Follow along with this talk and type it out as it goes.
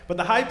But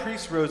the high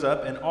priest rose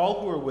up, and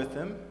all who were with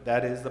him,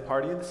 that is, the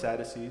party of the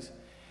Sadducees,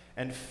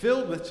 and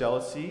filled with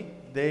jealousy,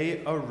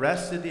 they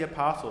arrested the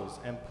apostles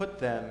and put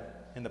them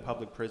in the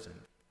public prison.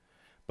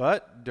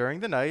 But during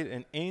the night,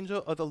 an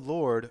angel of the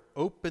Lord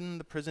opened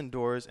the prison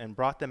doors and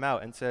brought them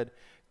out and said,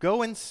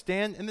 "Go and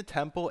stand in the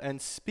temple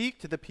and speak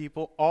to the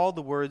people all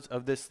the words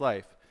of this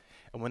life."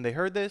 And when they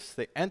heard this,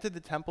 they entered the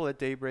temple at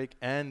daybreak,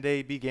 and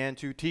they began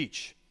to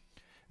teach.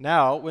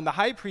 Now, when the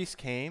high priest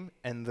came,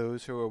 and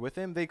those who were with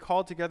him, they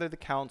called together the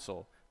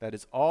council, that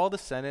is, all the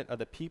senate of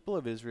the people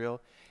of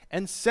Israel,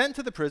 and sent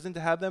to the prison to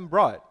have them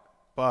brought.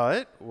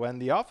 But when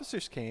the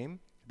officers came,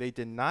 they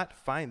did not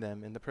find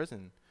them in the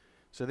prison.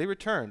 So they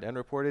returned and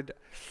reported,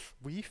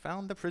 "We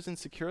found the prison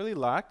securely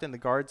locked and the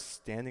guards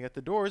standing at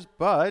the doors,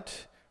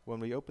 but when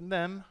we opened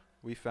them,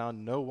 we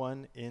found no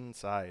one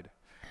inside."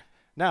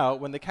 Now,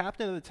 when the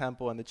captain of the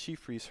temple and the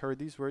chief priests heard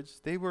these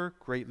words, they were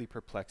greatly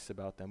perplexed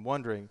about them,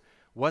 wondering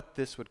what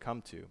this would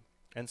come to.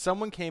 And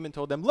someone came and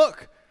told them,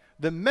 "Look,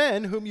 the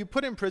men whom you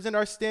put in prison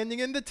are standing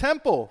in the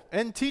temple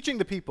and teaching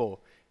the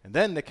people." And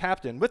then the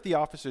captain with the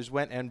officers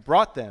went and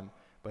brought them,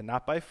 but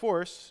not by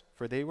force,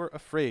 for they were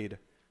afraid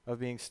of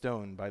being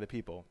stoned by the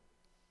people.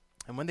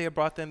 And when they had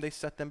brought them, they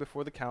set them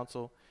before the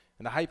council.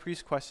 And the high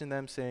priest questioned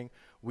them, saying,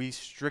 "We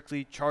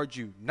strictly charge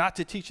you not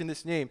to teach in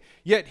this name.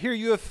 Yet here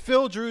you have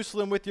filled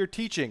Jerusalem with your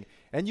teaching,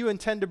 and you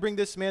intend to bring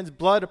this man's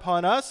blood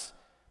upon us?"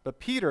 But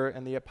Peter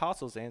and the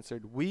apostles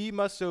answered, "We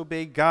must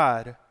obey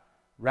God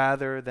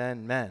rather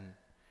than men.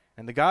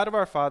 And the God of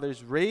our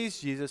fathers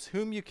raised Jesus,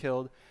 whom you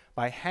killed,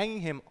 by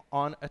hanging him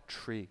on a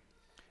tree.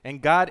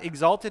 And God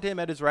exalted him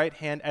at his right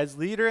hand as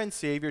leader and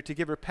savior to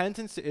give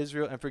repentance to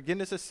Israel and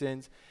forgiveness of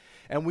sins.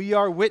 And we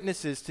are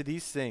witnesses to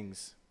these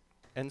things.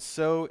 And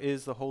so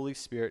is the Holy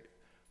Spirit,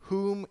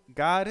 whom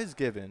God has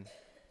given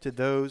to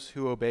those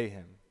who obey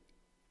him."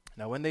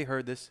 Now when they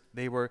heard this,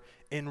 they were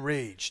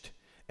enraged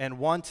and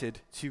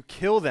wanted to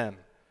kill them.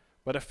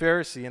 But a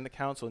Pharisee in the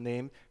council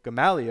named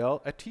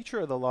Gamaliel, a teacher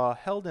of the law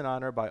held in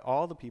honor by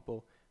all the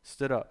people,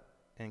 stood up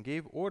and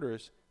gave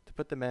orders to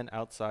put the men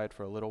outside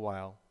for a little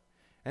while.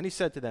 And he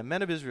said to them,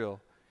 "Men of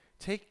Israel,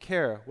 take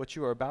care what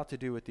you are about to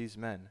do with these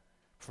men.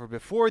 For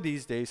before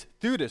these days,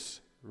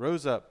 Theudas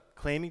rose up,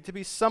 claiming to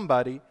be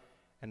somebody,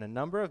 and a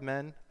number of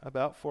men,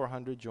 about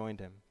 400, joined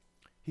him.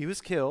 He was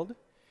killed,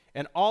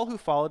 and all who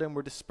followed him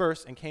were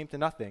dispersed and came to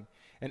nothing.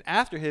 And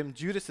after him,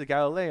 Judas the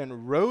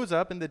Galilean rose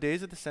up in the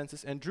days of the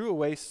census and drew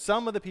away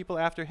some of the people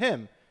after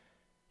him.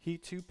 He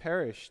too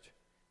perished,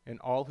 and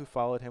all who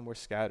followed him were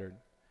scattered.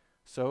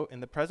 So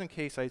in the present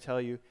case, I tell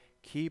you,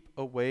 keep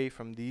away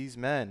from these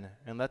men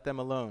and let them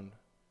alone.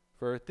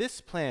 For if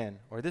this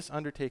plan or this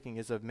undertaking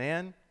is of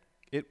man,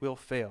 it will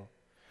fail.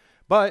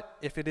 But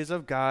if it is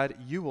of God,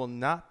 you will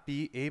not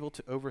be able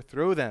to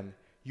overthrow them.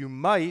 You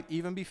might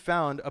even be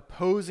found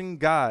opposing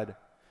God."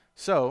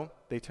 So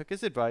they took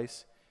his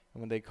advice, and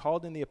when they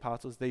called in the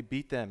apostles, they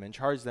beat them and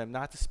charged them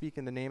not to speak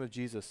in the name of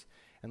Jesus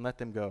and let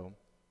them go.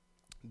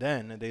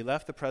 Then they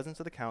left the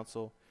presence of the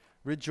council,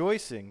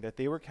 rejoicing that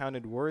they were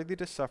counted worthy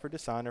to suffer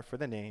dishonor for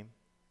the name.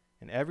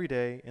 And every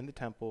day in the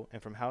temple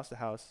and from house to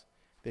house,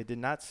 they did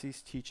not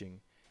cease teaching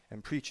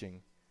and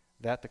preaching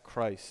that the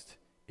Christ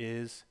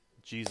is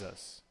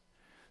Jesus.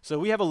 So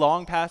we have a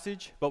long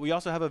passage, but we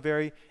also have a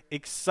very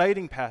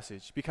exciting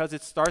passage because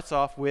it starts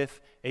off with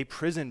a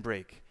prison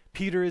break.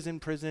 Peter is in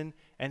prison,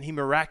 and he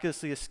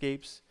miraculously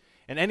escapes.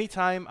 And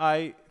anytime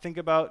I think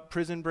about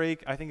Prison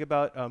Break, I think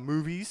about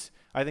movies.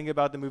 I think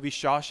about the movie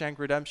Shawshank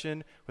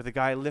Redemption, with a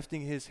guy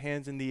lifting his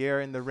hands in the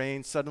air in the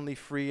rain, suddenly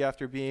free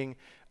after being,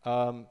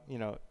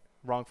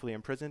 wrongfully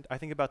imprisoned. I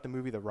think about the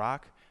movie The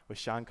Rock, with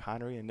Sean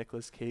Connery and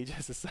Nicolas Cage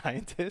as a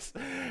scientist,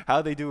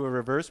 how they do a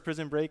reverse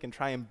prison break and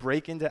try and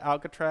break into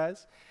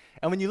Alcatraz.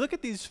 And when you look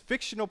at these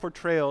fictional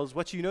portrayals,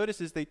 what you notice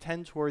is they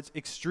tend towards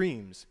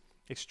extremes.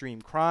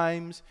 Extreme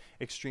crimes,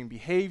 extreme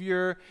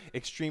behavior,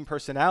 extreme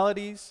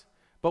personalities.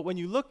 But when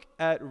you look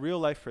at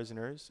real-life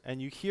prisoners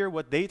and you hear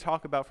what they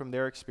talk about from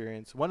their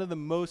experience, one of the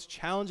most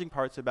challenging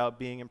parts about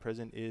being in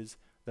prison is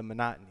the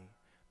monotony,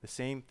 the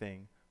same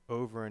thing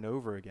over and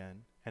over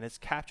again. And it's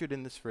captured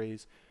in this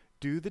phrase,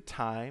 "Do the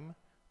time,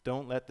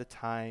 don't let the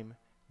time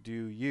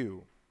do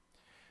you."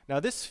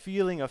 Now, this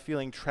feeling of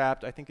feeling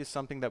trapped, I think, is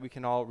something that we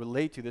can all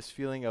relate to, this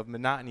feeling of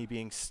monotony,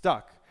 being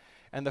stuck.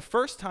 And the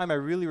first time I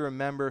really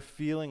remember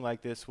feeling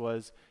like this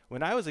was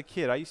when I was a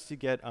kid. I used to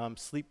get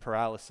sleep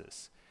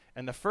paralysis.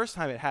 And the first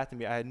time it happened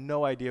to me, I had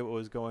no idea what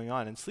was going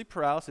on. And sleep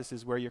paralysis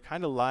is where you're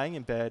kind of lying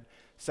in bed,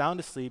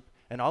 sound asleep,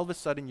 and all of a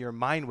sudden your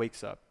mind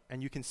wakes up.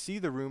 And you can see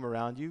the room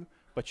around you,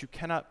 but you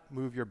cannot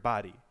move your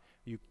body.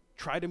 You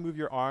try to move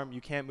your arm,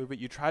 you can't move it.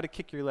 You try to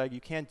kick your leg, you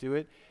can't do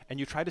it.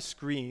 And you try to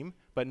scream,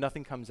 but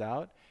nothing comes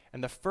out.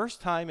 And the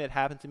first time it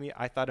happened to me,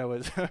 I thought I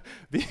was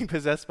being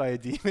possessed by a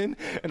demon,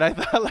 and I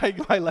thought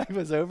like my life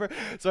was over.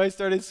 So I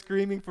started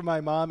screaming for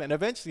my mom, and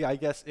eventually I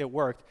guess it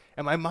worked.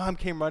 And my mom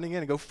came running in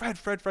and go, Fred,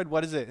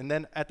 what is it?" And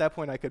then at that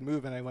point I could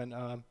move, and I went,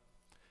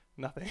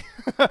 nothing.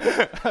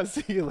 I'll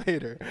see you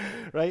later,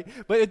 right?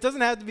 But it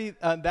doesn't have to be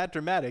that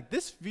dramatic.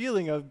 This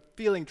feeling of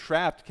feeling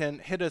trapped can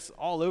hit us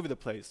all over the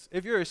place.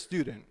 If you're a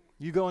student,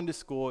 you go into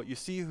school, you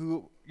see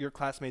who your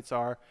classmates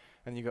are,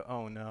 and you go,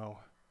 oh no,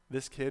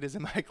 this kid is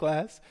in my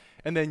class.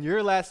 And then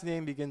your last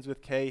name begins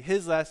with K,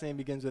 his last name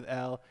begins with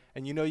L,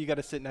 and you know you got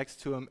to sit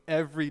next to him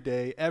every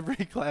day,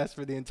 every class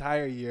for the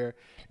entire year.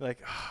 You're like,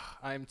 oh,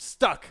 I'm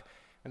stuck.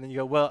 And then you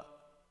go, well,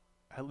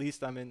 at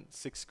least I'm in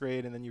 6th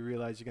grade, and then you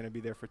realize you're going to be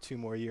there for 2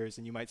 more years,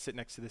 and you might sit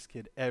next to this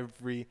kid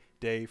every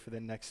day for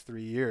the next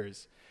 3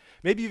 years.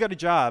 Maybe you got a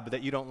job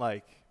that you don't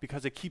like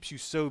because it keeps you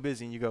so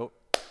busy, and you go,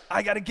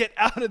 I got to get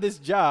out of this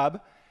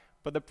job.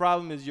 But the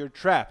problem is you're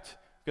trapped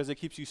because it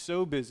keeps you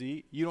so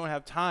busy, you don't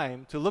have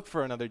time to look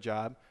for another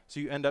job, so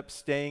you end up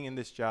staying in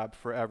this job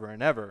forever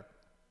and ever.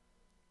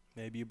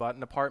 Maybe you bought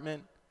an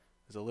apartment,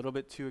 it was a little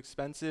bit too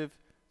expensive,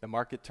 the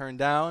market turned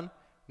down,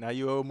 now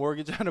you owe a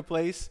mortgage on a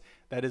place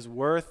that is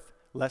worth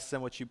less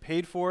than what you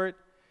paid for it.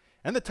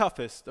 And the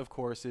toughest, of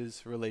course,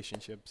 is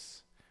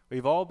relationships.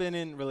 We've all been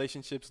in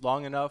relationships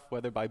long enough,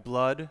 whether by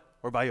blood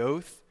or by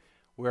oath,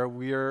 where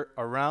we're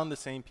around the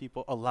same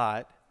people a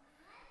lot,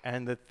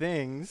 and the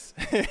things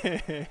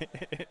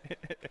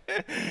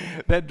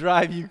that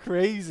drive you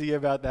crazy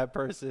about that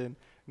person,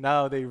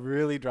 now they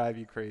really drive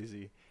you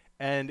crazy.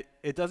 And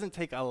it doesn't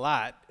take a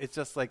lot. It's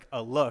just like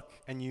a look,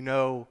 and you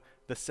know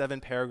the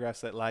 7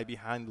 paragraphs that lie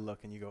behind the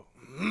look, and you go,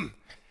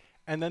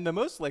 And then the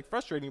most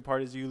frustrating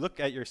part is you look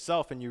at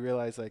yourself and you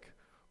realize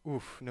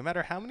oof, no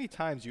matter how many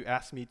times you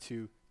ask me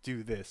to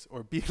do this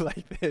or be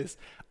like this,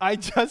 I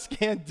just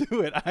can't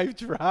do it. I've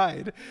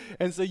tried.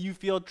 And so you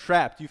feel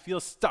trapped, you feel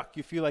stuck,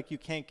 you feel like you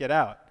can't get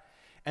out.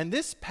 And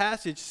this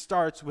passage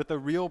starts with a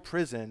real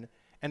prison,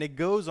 and it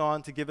goes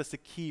on to give us a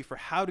key for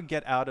how to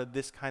get out of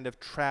this kind of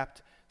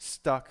trapped,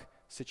 stuck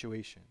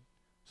situation.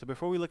 So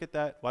before we look at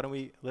that, why don't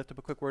we lift up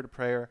a quick word of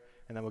prayer,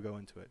 and then we'll go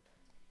into it.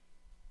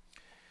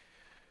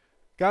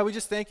 God, we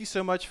just thank you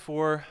so much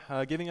for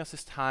giving us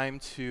this time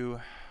to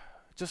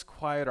just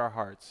quiet our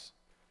hearts.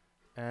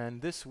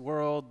 And this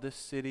world, this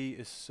city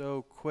is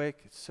so quick,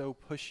 it's so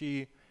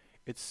pushy,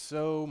 it's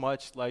so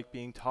much like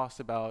being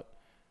tossed about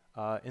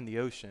in the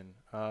ocean,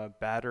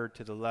 battered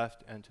to the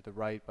left and to the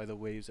right by the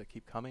waves that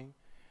keep coming.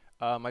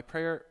 My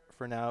prayer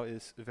for now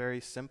is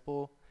very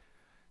simple.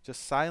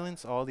 Just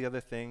silence all the other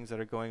things that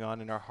are going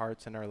on in our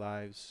hearts and our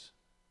lives,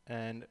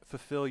 and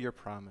fulfill your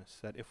promise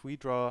that if we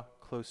draw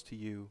close to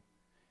you,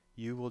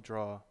 you will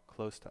draw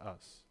close to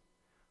us.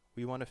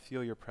 We want to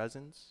feel your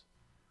presence.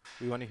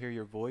 We want to hear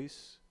your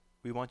voice.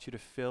 We want you to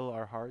fill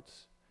our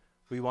hearts.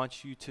 We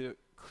want you to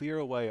clear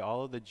away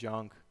all of the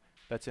junk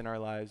that's in our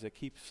lives that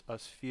keeps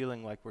us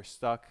feeling like we're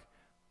stuck,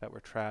 that we're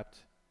trapped,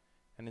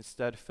 and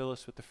instead fill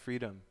us with the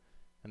freedom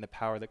and the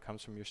power that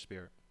comes from your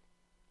Spirit.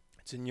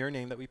 It's in your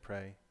name that we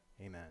pray.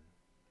 Amen.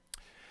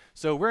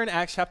 So we're in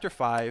Acts chapter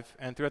 5,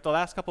 and throughout the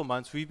last couple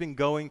months, we've been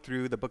going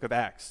through the book of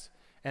Acts.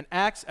 And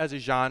Acts as a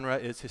genre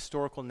is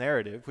historical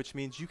narrative, which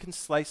means you can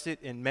slice it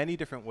in many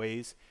different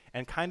ways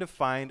and kind of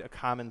find a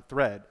common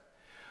thread.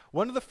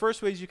 One of the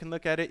first ways you can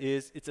look at it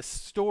is it's a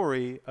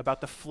story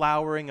about the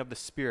flowering of the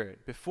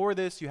Spirit. Before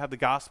this, you have the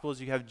Gospels,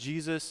 you have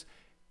Jesus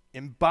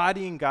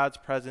embodying God's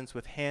presence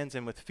with hands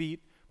and with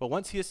feet. But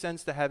once he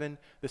ascends to heaven,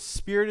 the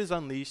Spirit is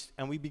unleashed,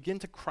 and we begin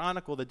to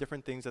chronicle the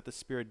different things that the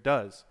Spirit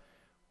does.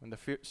 When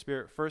the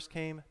Spirit first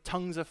came,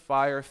 tongues of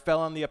fire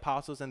fell on the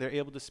apostles, and they're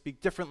able to speak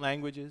different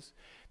languages.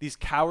 These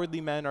cowardly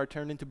men are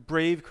turned into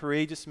brave,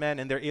 courageous men,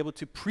 and they're able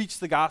to preach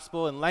the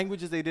gospel in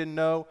languages they didn't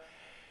know.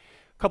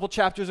 A couple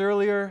chapters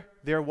earlier,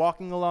 they're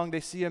walking along,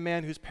 they see a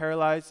man who's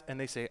paralyzed, and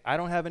they say, I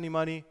don't have any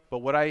money, but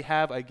what I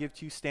have I give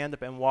to you, stand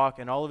up and walk.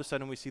 And all of a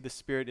sudden we see the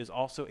Spirit is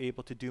also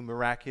able to do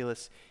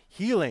miraculous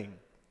healing.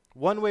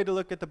 One way to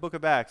look at the book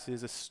of Acts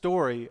is a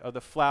story of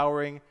the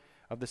flowering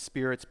of the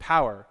Spirit's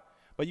power.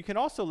 But you can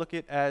also look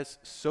at it as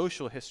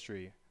social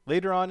history.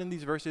 Later on in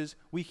these verses,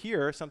 we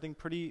hear something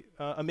pretty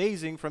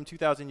amazing from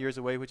 2,000 years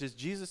away, which is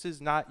Jesus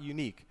is not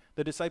unique.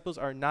 The disciples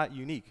are not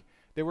unique.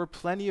 There were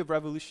plenty of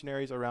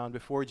revolutionaries around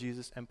before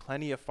Jesus and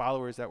plenty of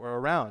followers that were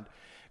around.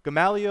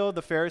 Gamaliel,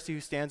 the Pharisee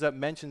who stands up,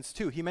 mentions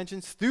two. He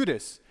mentions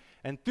Theudas.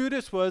 And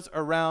Theudas was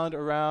around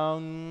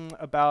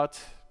about,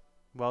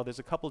 well, there's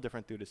a couple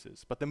different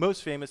Theudases, but the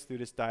most famous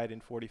Theudas died in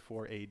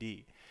 44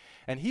 AD.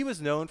 And he was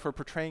known for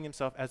portraying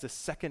himself as a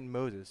second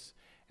Moses.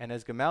 And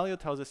as Gamaliel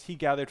tells us, he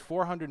gathered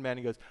 400 men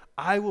and goes,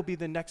 I will be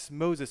the next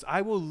Moses.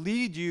 I will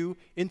lead you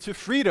into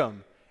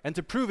freedom. And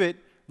to prove it,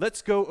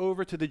 let's go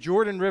over to the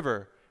Jordan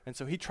River. And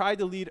so he tried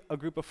to lead a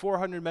group of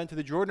 400 men to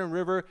the Jordan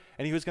River,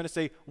 and he was going to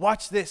say,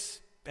 watch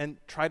this, and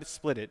try to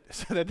split it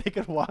so that they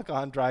could walk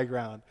on dry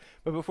ground.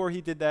 But before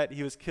he did that,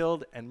 he was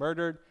killed and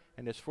murdered,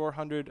 and his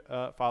 400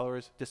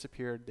 followers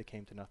disappeared. They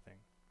came to nothing.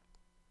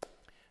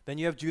 Then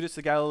you have Judas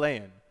the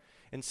Galilean.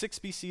 In 6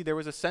 BC, there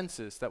was a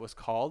census that was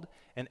called,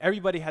 and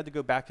everybody had to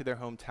go back to their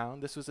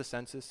hometown. This was a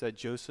census that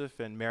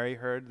Joseph and Mary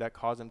heard that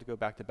caused them to go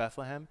back to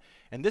Bethlehem.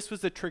 And this was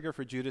the trigger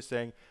for Judas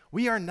saying,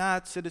 we are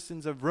not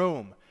citizens of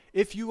Rome.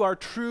 If you are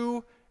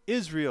true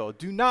Israel,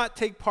 do not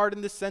take part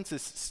in the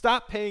census.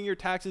 Stop paying your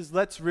taxes.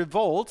 Let's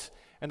revolt.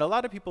 And a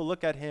lot of people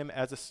look at him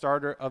as a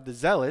starter of the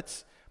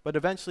Zealots, but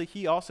eventually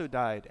he also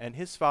died, and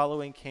his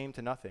following came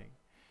to nothing.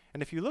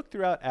 And if you look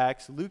throughout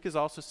Acts, Luke is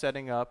also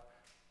setting up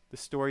the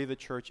story of the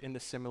church in the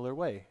similar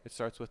way. It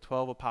starts with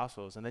 12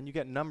 apostles, and then you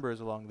get numbers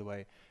along the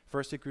way.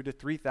 First it grew to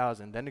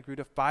 3,000, then it grew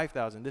to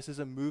 5,000. This is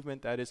a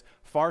movement that is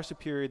far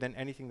superior than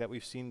anything that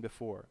we've seen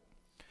before.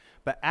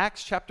 But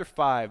Acts chapter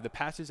 5, the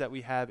passage that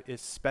we have,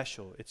 is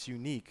special. It's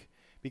unique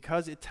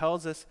because it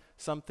tells us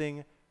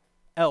something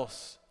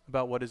else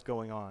about what is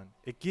going on.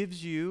 It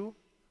gives you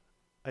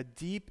a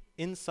deep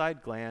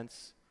inside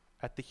glance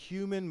at the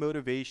human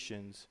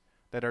motivations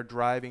that are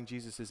driving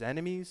Jesus'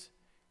 enemies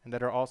and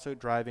that are also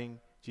driving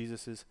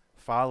Jesus'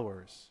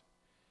 followers.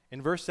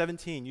 In verse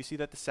 17, you see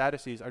that the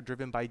Sadducees are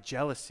driven by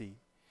jealousy.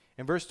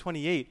 In verse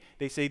 28,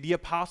 they say the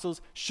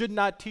apostles should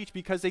not teach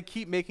because they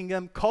keep making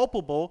them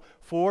culpable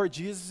for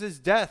Jesus'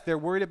 death. They're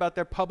worried about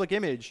their public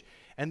image.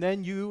 And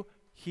then you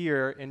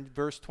hear in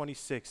verse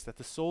 26 that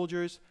the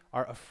soldiers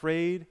are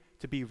afraid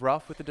to be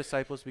rough with the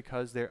disciples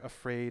because they're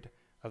afraid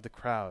of the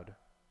crowd.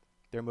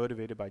 They're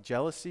motivated by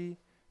jealousy,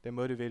 they're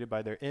motivated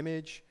by their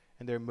image,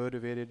 and they're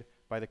motivated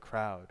by the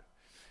crowd.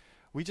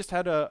 We just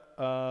had a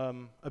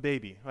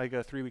baby,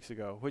 3 weeks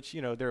ago, which,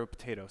 they're a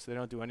potato, so they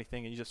don't do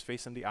anything, and you just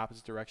face them the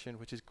opposite direction,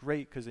 which is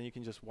great because then you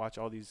can just watch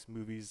all these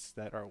movies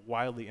that are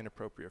wildly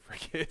inappropriate for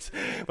kids.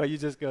 But you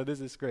just go,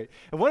 this is great.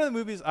 And one of the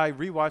movies I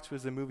rewatched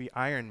was the movie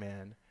Iron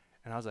Man,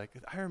 and I was like,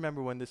 I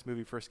remember when this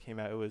movie first came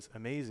out, it was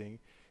amazing.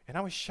 And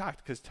I was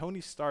shocked because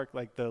Tony Stark,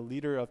 the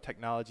leader of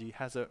technology,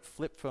 has a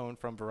flip phone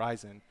from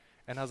Verizon.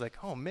 And I was like,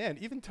 oh man,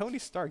 even Tony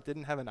Stark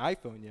didn't have an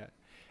iPhone yet.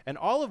 And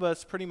all of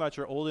us pretty much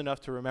are old enough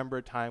to remember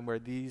a time where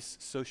these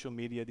social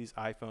media, these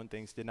iPhone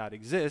things did not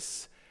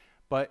exist,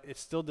 but it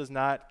still does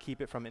not keep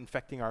it from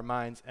infecting our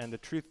minds. And the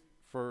truth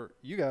for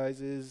you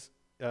guys is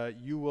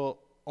you will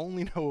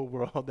only know a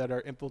world that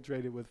are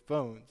infiltrated with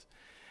phones.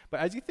 But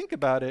as you think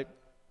about it,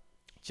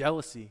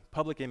 jealousy,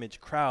 public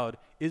image, crowd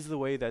is the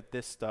way that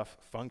this stuff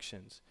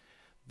functions.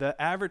 The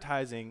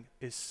advertising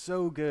is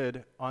so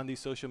good on these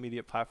social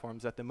media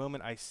platforms that the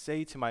moment I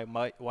say to my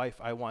wife,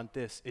 I want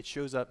this, it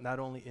shows up not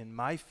only in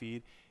my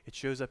feed, it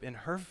shows up in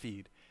her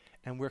feed.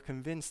 And we're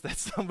convinced that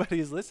somebody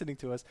is listening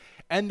to us.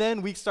 And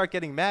then we start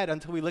getting mad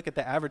until we look at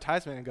the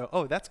advertisement and go,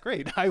 oh, that's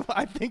great.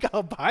 I think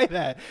I'll buy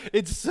that.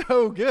 It's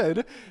so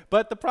good.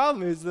 But the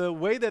problem is the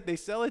way that they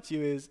sell it to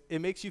you is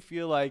it makes you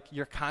feel like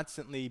you're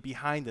constantly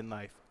behind in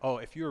life. Oh,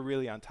 if you were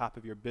really on top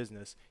of your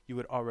business, you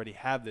would already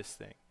have this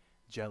thing,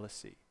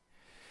 jealousy.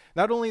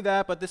 Not only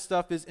that, but this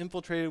stuff is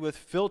infiltrated with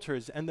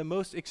filters and the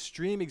most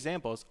extreme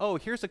examples. Oh,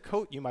 here's a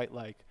coat you might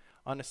like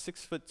on a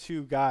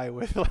 6'2" guy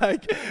with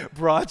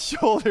broad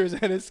shoulders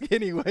and a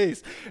skinny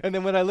waist. And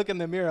then when I look in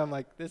the mirror, I'm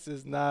like, this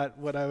is not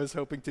what I was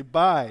hoping to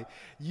buy.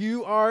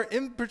 You are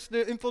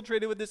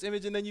infiltrated with this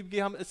image, and then you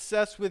become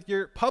obsessed with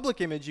your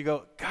public image. You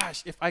go,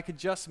 gosh, if I could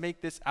just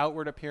make this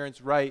outward appearance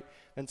right,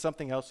 then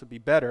something else would be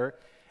better.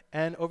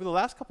 And over the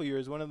last couple of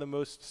years, one of the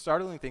most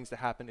startling things to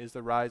happen is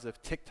the rise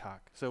of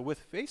TikTok. So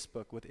with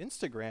Facebook, with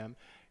Instagram,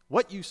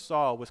 what you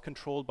saw was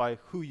controlled by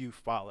who you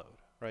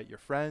followed, right? Your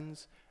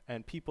friends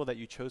and people that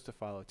you chose to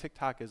follow.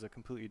 TikTok is a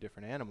completely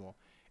different animal.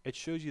 It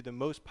shows you the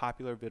most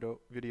popular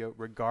video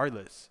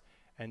regardless.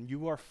 And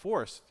you are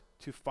forced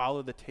to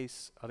follow the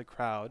tastes of the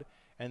crowd.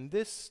 And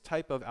this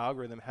type of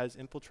algorithm has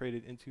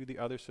infiltrated into the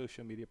other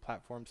social media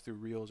platforms through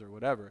Reels or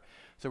whatever.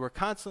 So we're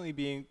constantly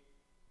being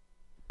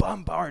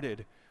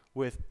bombarded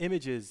with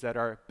images that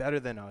are better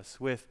than us,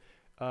 with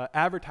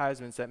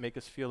advertisements that make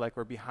us feel like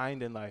we're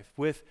behind in life,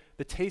 with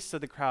the tastes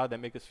of the crowd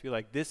that make us feel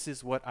like this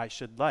is what I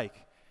should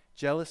like.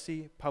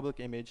 Jealousy, public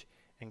image,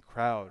 and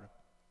crowd.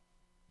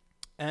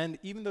 And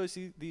even though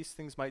these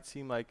things might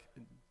seem like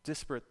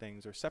disparate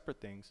things or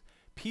separate things,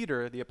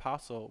 Peter, the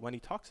apostle, when he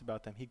talks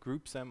about them, he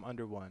groups them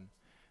under one.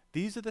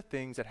 These are the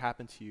things that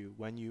happen to you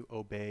when you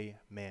obey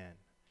man.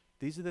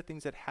 These are the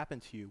things that happen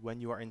to you when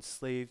you are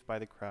enslaved by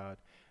the crowd.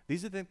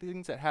 These are the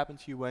things that happen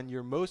to you when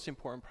your most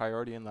important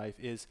priority in life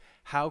is,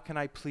 how can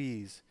I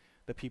please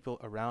the people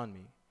around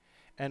me?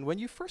 And when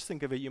you first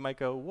think of it, you might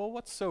go, well,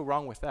 what's so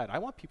wrong with that? I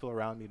want people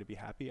around me to be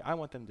happy. I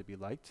want them to be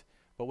liked.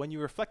 But when you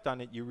reflect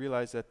on it, you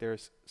realize that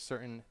there's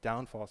certain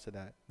downfalls to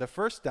that. The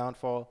first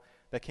downfall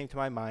that came to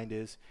my mind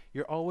is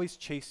you're always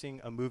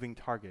chasing a moving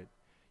target.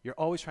 You're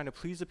always trying to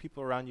please the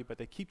people around you, but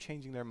they keep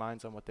changing their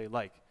minds on what they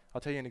like.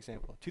 I'll tell you an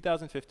example.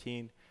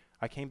 2015,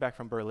 I came back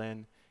from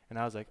Berlin, and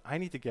I was like, I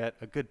need to get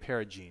a good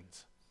pair of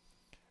jeans.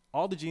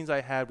 All the jeans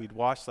I had, we'd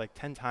washed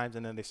 10 times,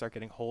 and then they start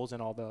getting holes in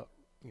all the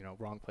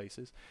wrong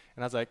places.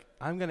 And I was like,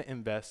 I'm going to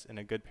invest in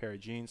a good pair of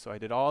jeans. So I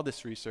did all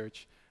this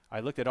research. I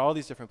looked at all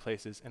these different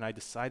places, and I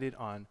decided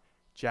on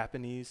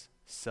Japanese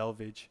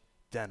selvage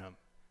denim.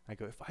 I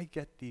go, if I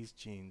get these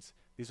jeans,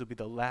 these will be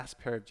the last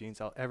pair of jeans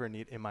I'll ever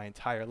need in my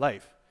entire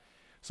life.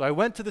 So I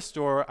went to the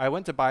store. I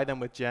went to buy them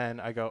with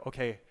Jen. I go,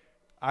 okay,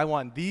 I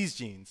want these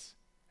jeans.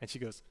 And she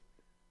goes,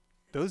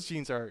 those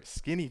jeans are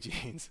skinny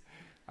jeans.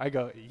 I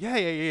go,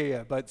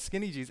 yeah, but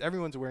skinny jeans,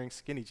 everyone's wearing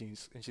skinny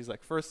jeans. And she's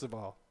like, first of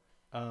all,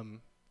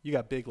 you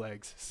got big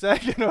legs.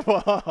 Second of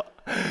all,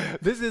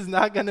 this is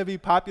not going to be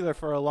popular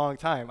for a long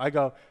time. I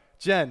go,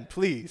 Jen,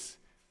 please,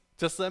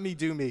 just let me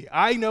do me.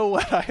 I know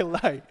what I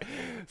like.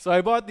 So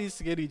I bought these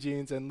skinny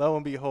jeans, and lo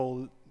and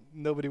behold,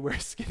 nobody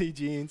wears skinny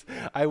jeans.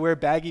 I wear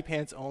baggy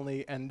pants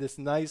only, and this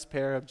nice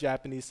pair of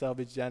Japanese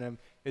selvage denim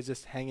is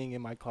just hanging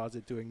in my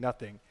closet doing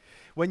nothing.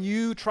 When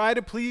you try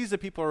to please the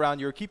people around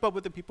you or keep up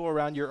with the people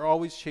around you, you're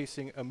always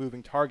chasing a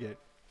moving target.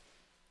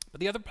 But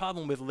the other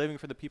problem with living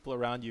for the people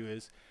around you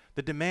is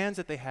the demands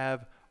that they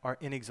have are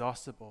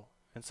inexhaustible,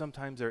 and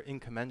sometimes they're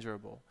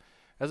incommensurable.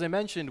 As I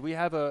mentioned, we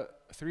have a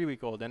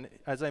 3-week-old, and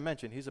as I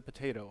mentioned, he's a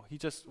potato. He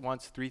just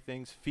wants 3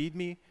 things: feed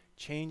me,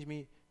 change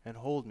me, and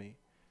hold me.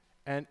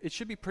 And it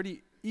should be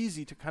pretty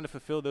easy to kind of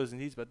fulfill those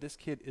needs, but this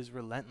kid is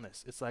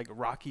relentless. It's like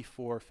Rocky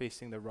IV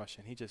facing the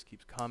Russian. He just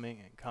keeps coming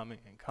and coming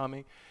and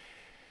coming.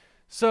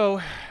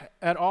 So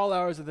at all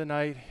hours of the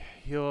night,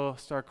 he'll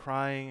start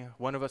crying.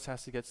 One of us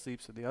has to get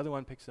sleep, so the other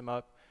one picks him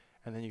up,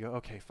 and then you go,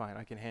 okay, fine,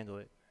 I can handle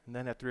it. And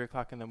then at 3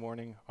 o'clock in the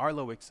morning,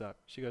 Arlo wakes up.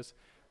 She goes,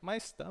 my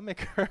stomach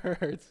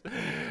hurts.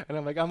 And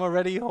I'm like, I'm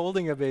already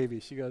holding a baby.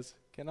 She goes,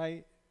 can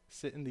I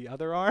sit in the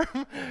other arm?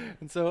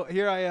 And so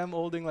here I am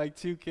holding like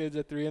 2 kids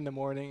at 3 in the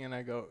morning, and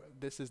I go,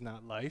 this is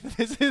not life.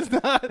 This is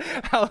not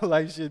how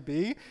life should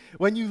be.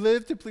 When you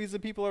live to please the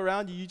people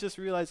around you, you just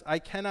realize I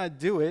cannot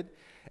do it.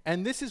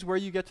 And this is where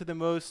you get to the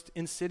most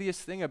insidious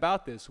thing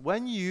about this.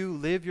 When you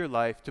live your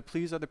life to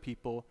please other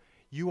people,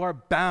 you are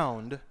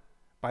bound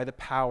by the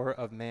power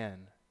of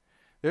man.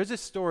 There's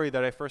this story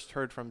that I first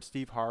heard from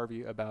Steve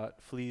Harvey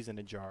about fleas in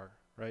a jar,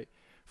 right?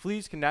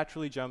 Fleas can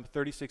naturally jump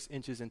 36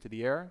 inches into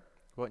the air.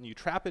 When you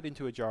trap it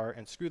into a jar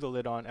and screw the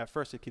lid on, at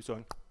first it keeps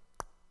going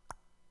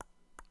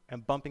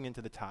and bumping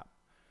into the top.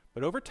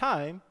 But over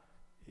time,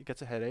 he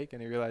gets a headache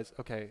and he realizes,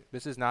 okay,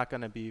 this is not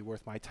going to be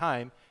worth my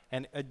time,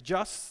 and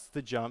adjusts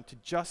the jump to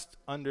just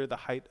under the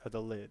height of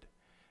the lid.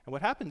 And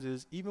what happens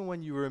is, even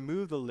when you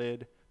remove the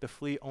lid, the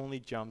flea only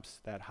jumps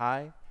that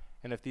high.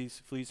 And if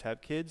these fleas have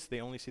kids, they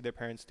only see their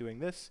parents doing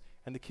this,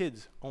 and the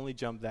kids only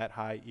jump that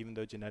high, even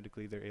though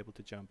genetically they're able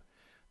to jump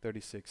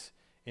 36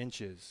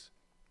 inches.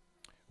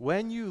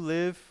 When you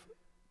live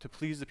to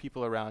please the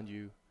people around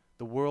you,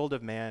 the world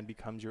of man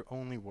becomes your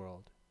only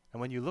world. And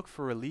when you look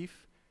for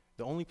relief,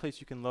 the only place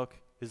you can look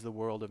is the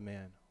world of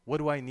man. What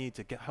do I need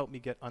to help me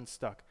get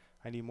unstuck?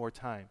 I need more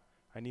time.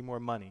 I need more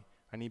money.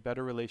 I need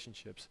better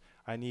relationships.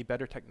 I need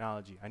better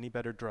technology. I need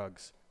better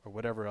drugs, or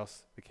whatever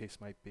else the case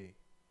might be.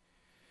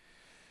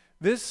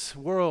 This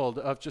world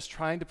of just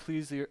trying to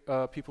please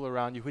the people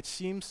around you, which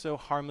seems so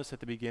harmless at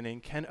the beginning,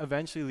 can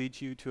eventually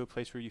lead you to a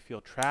place where you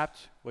feel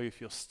trapped, where you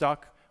feel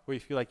stuck, where you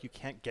feel like you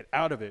can't get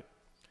out of it.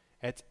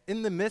 And it's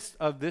in the midst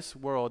of this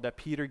world that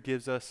Peter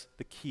gives us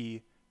the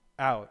key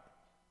out.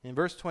 In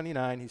verse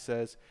 29, he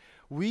says,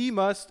 we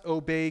must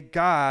obey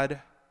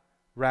God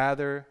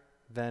rather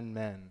than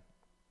men.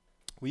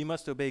 We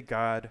must obey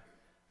God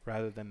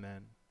rather than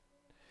men.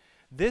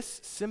 This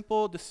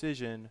simple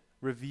decision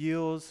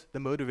reveals the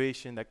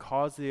motivation that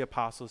caused the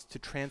apostles to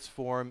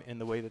transform in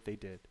the way that they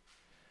did.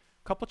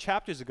 A couple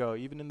chapters ago,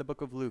 even in the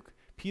book of Luke,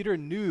 Peter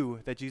knew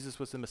that Jesus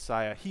was the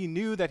Messiah. He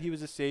knew that he was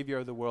the Savior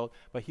of the world,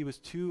 but he was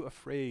too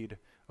afraid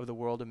of the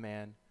world of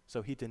man,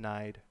 so he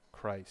denied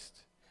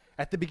Christ.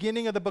 At the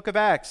beginning of the book of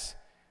Acts,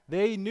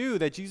 they knew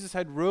that Jesus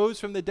had rose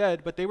from the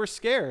dead, but they were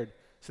scared,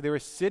 so they were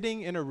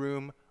sitting in a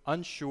room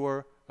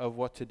unsure of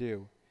what to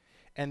do.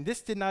 And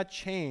this did not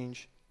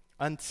change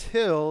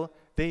until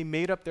they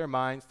made up their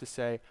minds to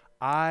say,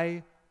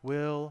 I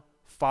will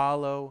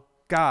follow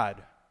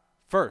God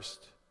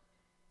first,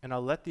 and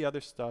I'll let the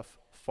other stuff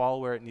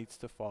fall where it needs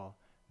to fall.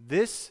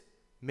 This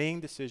main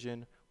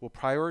decision will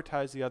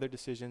prioritize the other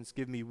decisions,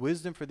 give me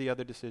wisdom for the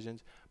other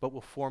decisions, but will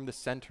form the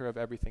center of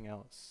everything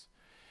else.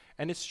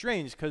 And it's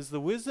strange because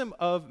the wisdom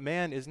of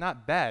man is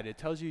not bad. It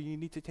tells you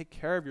need to take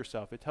care of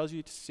yourself. It tells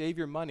you to save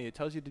your money. It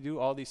tells you to do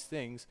all these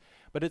things.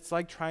 But it's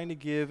like trying to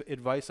give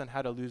advice on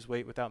how to lose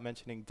weight without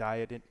mentioning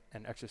diet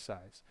and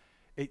exercise.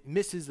 It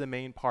misses the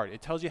main part.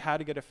 It tells you how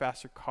to get a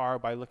faster car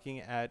by looking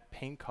at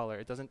paint color.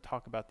 It doesn't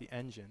talk about the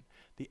engine.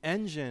 The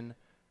engine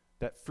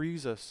that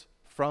frees us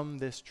from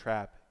this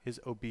trap is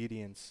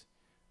obedience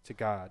to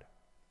God.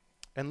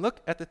 And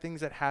look at the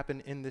things that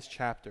happen in this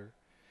chapter.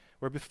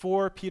 Where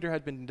before Peter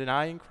had been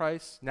denying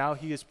Christ, now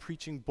he is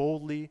preaching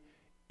boldly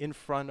in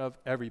front of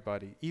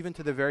everybody, even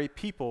to the very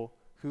people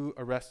who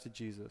arrested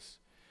Jesus.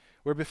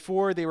 Where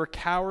before they were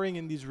cowering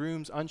in these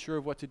rooms, unsure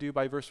of what to do,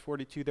 by verse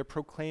 42, they're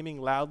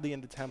proclaiming loudly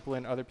in the temple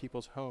and other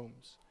people's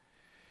homes.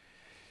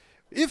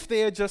 If they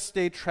had just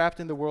stayed trapped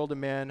in the world of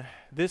man,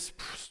 this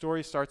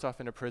story starts off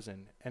in a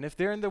prison. And if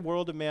they're in the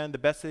world of man, the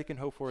best they can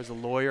hope for is a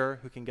lawyer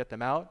who can get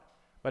them out.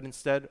 But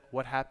instead,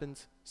 what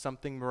happens?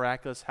 Something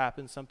miraculous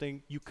happens,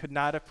 something you could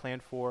not have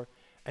planned for.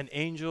 An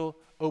angel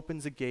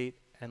opens a gate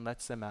and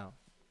lets them out.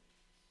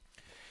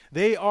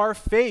 They are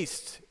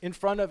faced in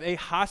front of a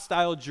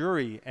hostile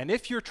jury. And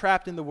if you're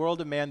trapped in the world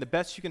of man, the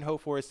best you can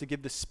hope for is to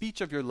give the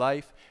speech of your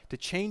life, to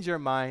change their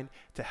mind,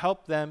 to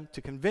help them,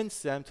 to convince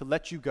them, to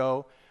let you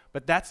go.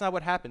 But that's not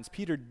what happens.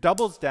 Peter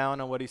doubles down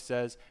on what he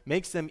says,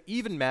 makes them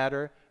even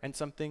madder, and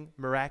something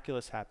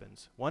miraculous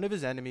happens. One of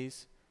his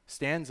enemies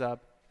stands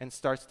up and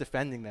starts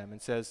defending them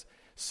and says,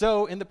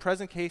 "So in the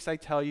present case, I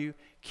tell you,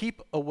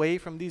 keep away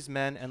from these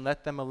men and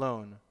let them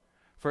alone.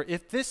 For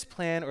if this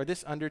plan or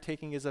this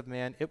undertaking is of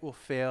man, it will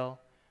fail.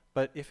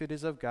 But if it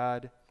is of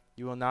God,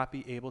 you will not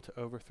be able to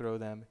overthrow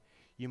them.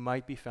 You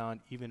might be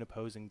found even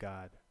opposing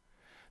God."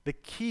 The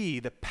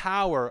key, the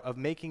power of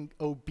making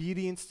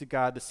obedience to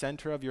God the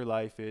center of your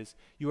life is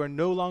you are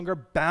no longer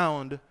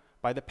bound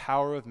by the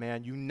power of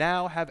man. You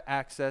now have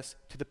access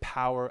to the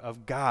power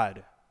of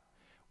God.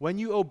 When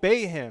you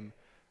obey him,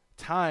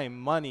 time,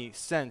 money,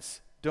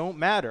 sense don't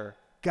matter.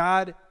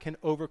 God can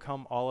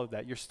overcome all of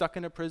that. You're stuck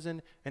in a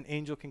prison, an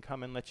angel can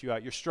come and let you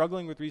out. You're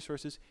struggling with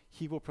resources,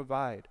 he will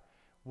provide.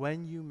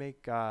 When you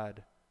make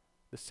God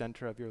the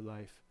center of your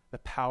life, the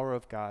power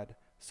of God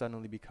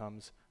suddenly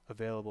becomes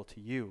available to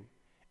you.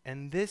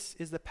 And this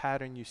is the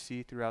pattern you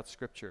see throughout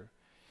Scripture.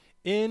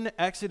 In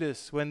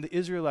Exodus, when the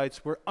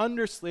Israelites were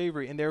under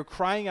slavery and they were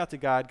crying out to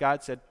God,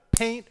 God said,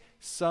 "Paint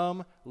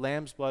some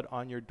lamb's blood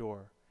on your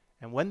door."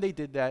 And when they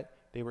did that,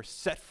 they were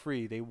set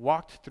free. They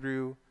walked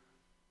through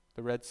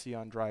the Red Sea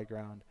on dry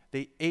ground.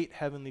 They ate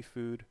heavenly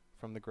food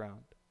from the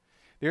ground.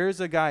 There is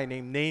a guy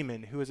named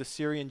Naaman who was a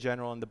Syrian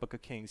general in the book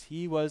of Kings.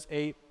 He was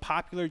a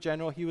popular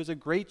general. He was a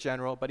great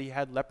general, but he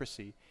had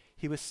leprosy.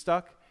 He was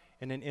stuck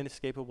in an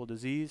inescapable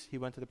disease. He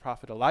went to the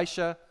prophet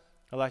Elisha.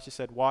 Elisha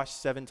said, "Wash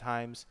 7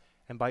 times."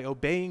 And by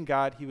obeying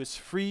God, he was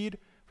freed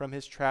from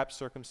his trapped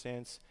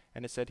circumstance.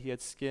 And it said he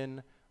had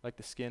skin like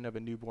the skin of a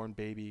newborn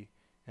baby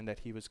and that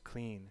he was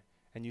clean.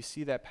 And you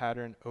see that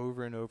pattern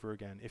over and over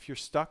again. If you're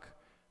stuck,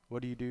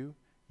 what do?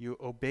 You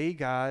obey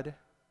God,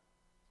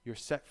 you're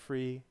set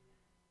free,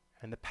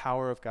 and the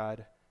power of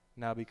God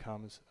now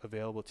becomes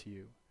available to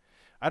you.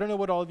 I don't know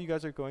what all of you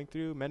guys are going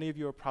through. Many of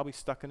you are probably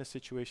stuck in a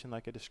situation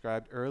like I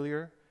described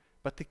earlier.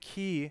 But the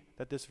key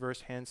that this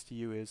verse hands to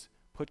you is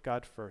put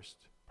God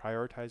first,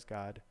 prioritize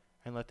God,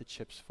 and let the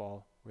chips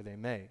fall where they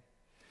may.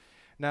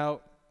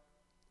 Now,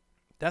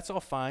 that's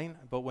all fine,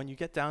 but when you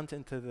get down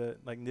into the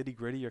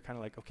nitty-gritty, you're kind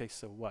of like, okay,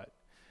 so what?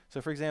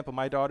 So for example,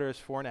 my daughter is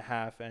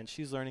 4.5, and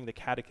she's learning the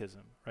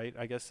catechism, right?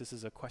 I guess this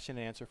is a question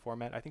and answer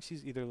format. I think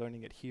she's either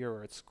learning it here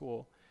or at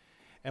school.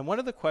 And one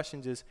of the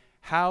questions is,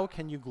 how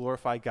can you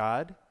glorify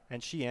God?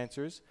 And she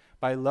answers,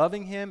 by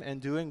loving him and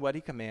doing what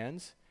he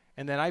commands.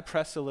 And then I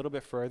press a little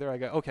bit further. I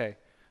go, okay,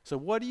 so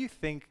what do you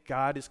think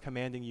God is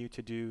commanding you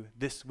to do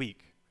this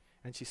week?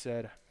 And she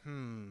said,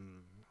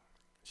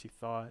 She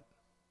thought.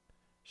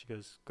 She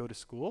goes, go to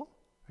school?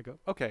 I go,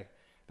 okay,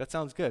 that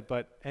sounds good,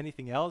 but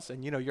anything else?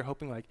 And you're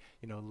hoping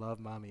love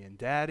mommy and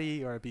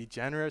daddy, or be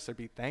generous, or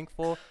be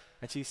thankful.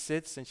 And she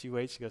sits and she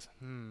waits. She goes,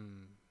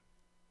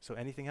 so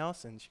anything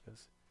else? And she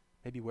goes,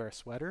 maybe wear a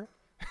sweater?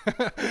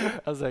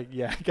 I was like,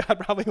 yeah, God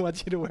probably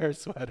wants you to wear a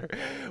sweater.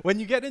 When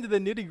you get into the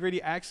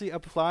nitty-gritty, actually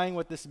applying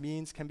what this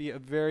means can be a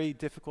very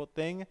difficult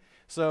thing.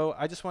 So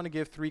I just want to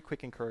give 3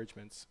 quick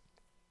encouragements.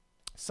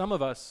 Some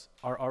of us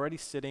are already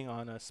sitting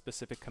on a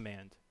specific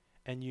command,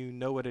 and you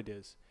know what it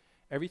is.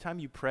 Every time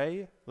you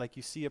pray,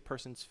 you see a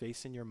person's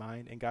face in your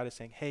mind, and God is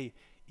saying, hey,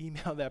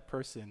 email that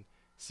person,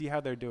 see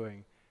how they're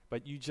doing.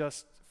 But you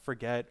just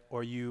forget,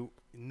 or you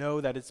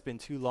know that it's been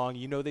too long.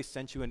 You know they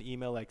sent you an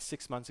email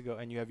 6 months ago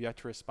and you have yet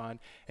to respond,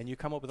 and you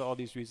come up with all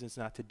these reasons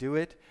not to do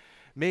it.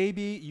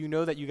 Maybe you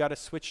know that you got to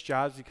switch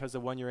jobs because the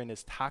one you're in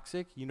is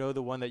toxic. You know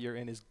the one that you're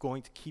in is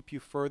going to keep you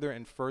further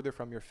and further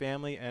from your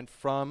family and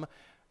from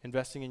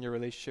investing in your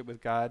relationship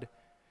with God.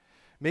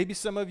 Maybe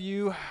some of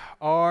you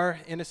are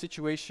in a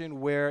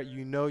situation where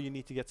you know you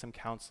need to get some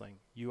counseling.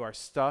 You are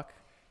stuck.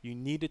 You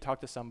need to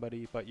talk to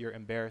somebody, but you're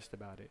embarrassed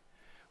about it.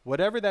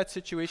 Whatever that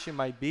situation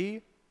might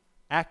be,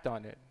 act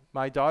on it.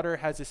 My daughter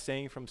has a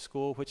saying from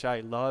school, which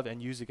I love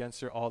and use against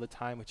her all the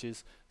time, which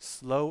is,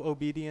 slow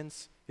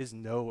obedience is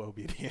no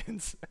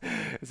obedience.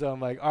 So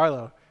I'm like,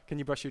 Arlo, can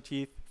you brush your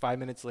teeth? 5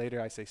 minutes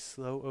later, I say,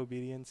 slow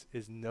obedience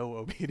is no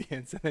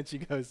obedience. And then she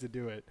goes to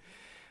do it.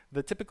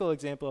 The typical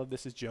example of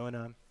this is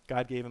Jonah.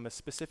 God gave him a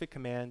specific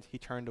command. He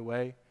turned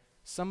away.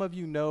 Some of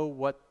you know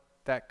what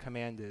that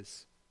command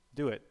is.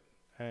 Do it,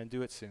 and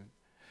do it soon.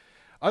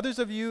 Others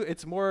of you,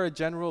 it's more a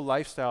general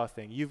lifestyle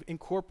thing. You've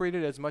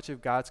incorporated as much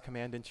of God's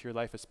command into your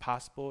life as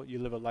possible. You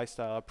live a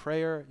lifestyle of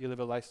prayer. You live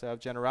a lifestyle of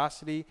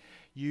generosity.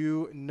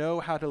 You know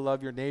how to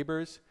love your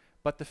neighbors.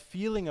 But the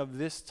feeling of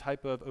this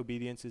type of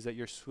obedience is that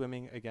you're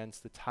swimming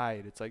against the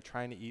tide. It's like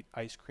trying to eat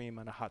ice cream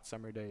on a hot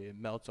summer day. It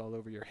melts all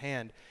over your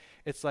hand.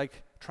 It's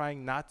like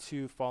trying not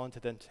to fall into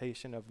the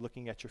temptation of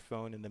looking at your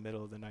phone in the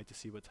middle of the night to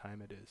see what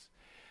time it is.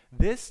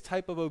 This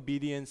type of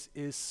obedience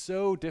is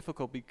so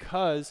difficult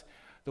because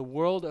the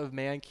world of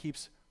man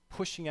keeps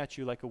pushing at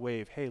you like a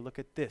wave. Hey, look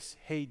at this.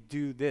 Hey,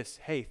 do this.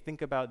 Hey,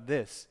 think about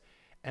this.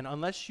 And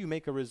unless you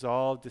make a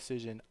resolved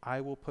decision, I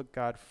will put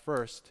God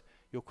first,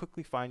 you'll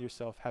quickly find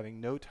yourself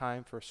having no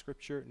time for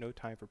scripture, no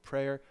time for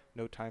prayer,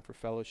 no time for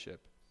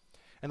fellowship.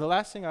 And the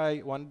last thing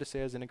I wanted to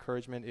say as an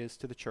encouragement is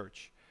to the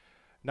church.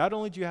 Not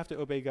only do you have to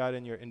obey God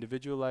in your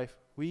individual life,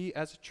 we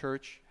as a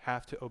church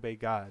have to obey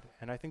God.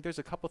 And I think there's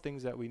a couple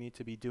things that we need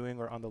to be doing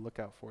or on the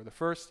lookout for. The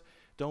first,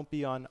 don't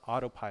be on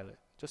autopilot.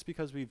 Just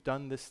because we've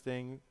done this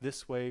thing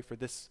this way for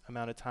this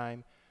amount of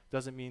time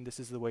doesn't mean this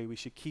is the way we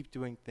should keep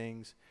doing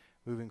things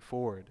moving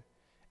forward.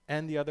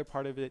 And the other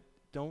part of it,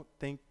 don't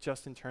think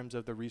just in terms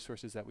of the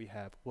resources that we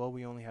have. Well,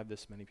 we only have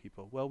this many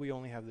people. Well, we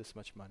only have this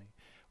much money.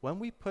 When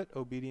we put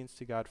obedience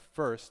to God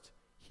first,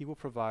 he will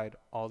provide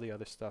all the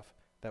other stuff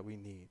that we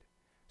need.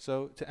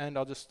 So to end,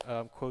 I'll just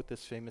quote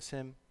this famous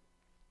hymn.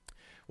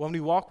 When we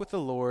walk with the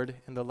Lord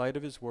in the light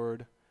of his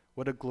word,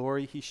 what a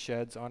glory he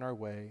sheds on our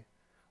way.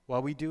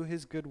 While we do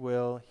his good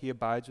will, he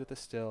abides with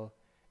us still,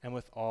 and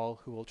with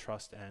all who will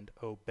trust and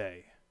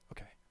obey.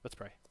 Okay, let's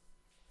pray.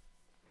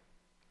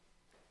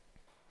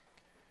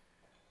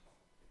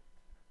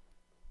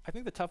 I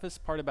think the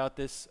toughest part about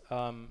this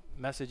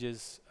message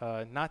is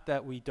not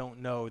that we don't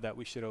know that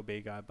we should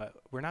obey God, but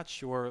we're not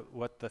sure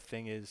what the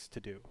thing is to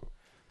do.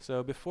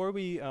 So before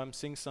we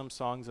sing some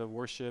songs of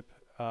worship,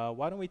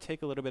 why don't we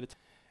take a little bit of time?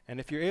 And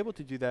if you're able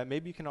to do that,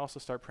 maybe you can also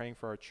start praying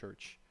for our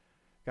church.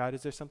 God,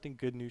 is there something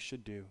Good News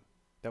should do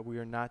that we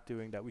are not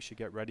doing that we should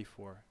get ready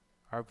for?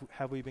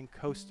 Have we been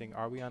coasting?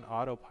 Are we on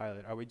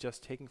autopilot? Are we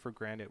just taking for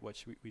granted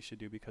what we should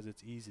do because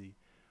it's easy?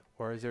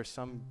 Or is there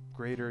some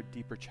greater,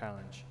 deeper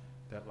challenge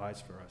that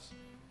lies for us?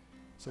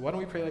 So why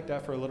don't we pray like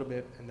that for a little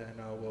bit, and then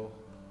we'll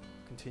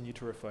continue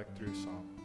to reflect through song.